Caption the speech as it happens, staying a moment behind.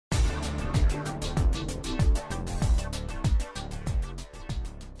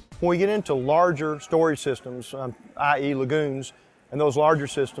When we get into larger storage systems, i.e. lagoons, and those larger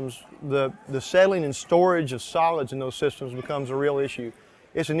systems, the settling and storage of solids in those systems becomes a real issue.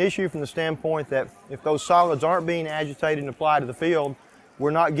 It's an issue from the standpoint that if those solids aren't being agitated and applied to the field, we're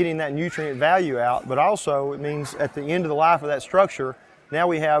not getting that nutrient value out, but also it means at the end of the life of that structure, now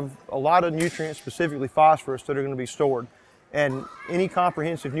we have a lot of nutrients, specifically phosphorus, that are going to be stored. And any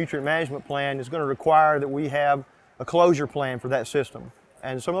comprehensive nutrient management plan is going to require that we have a closure plan for that system.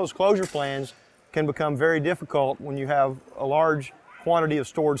 And some of those closure plans can become very difficult when you have a large quantity of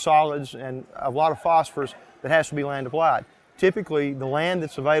stored solids and a lot of phosphorus that has to be land applied. Typically, the land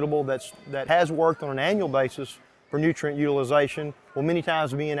that's available that has worked on an annual basis for nutrient utilization will many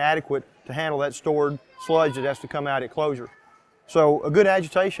times be inadequate to handle that stored sludge that has to come out at closure. So a good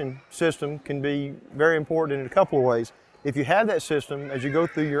agitation system can be very important in a couple of ways. If you have that system, as you go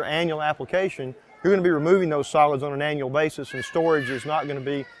through your annual application, you're going to be removing those solids on an annual basis, and storage is not going to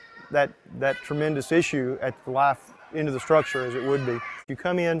be that tremendous issue at the life end of the structure as it would be. If you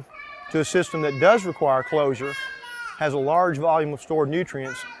come in to a system that does require closure, has a large volume of stored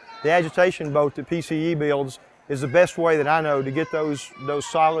nutrients, the agitation boat that PCE builds is the best way that I know to get those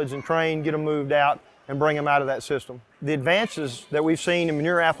solids and train, get them moved out, and bring them out of that system. The advances that we've seen in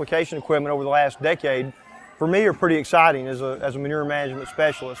manure application equipment over the last decade, for me, are pretty exciting as a manure management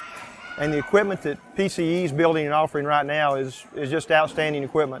specialist. And the equipment that PCE is building and offering right now is just outstanding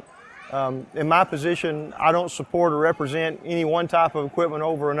equipment. In my position, I don't support or represent any one type of equipment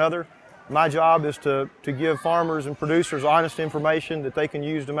over another. My job is to give farmers and producers honest information that they can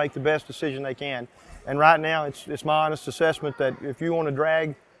use to make the best decision they can. And right now, it's my honest assessment that if you want to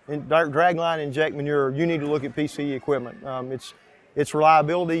drag line inject manure, you need to look at PCE equipment. It's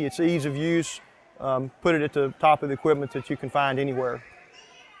reliability, it's ease of use, put it at the top of the equipment that you can find anywhere.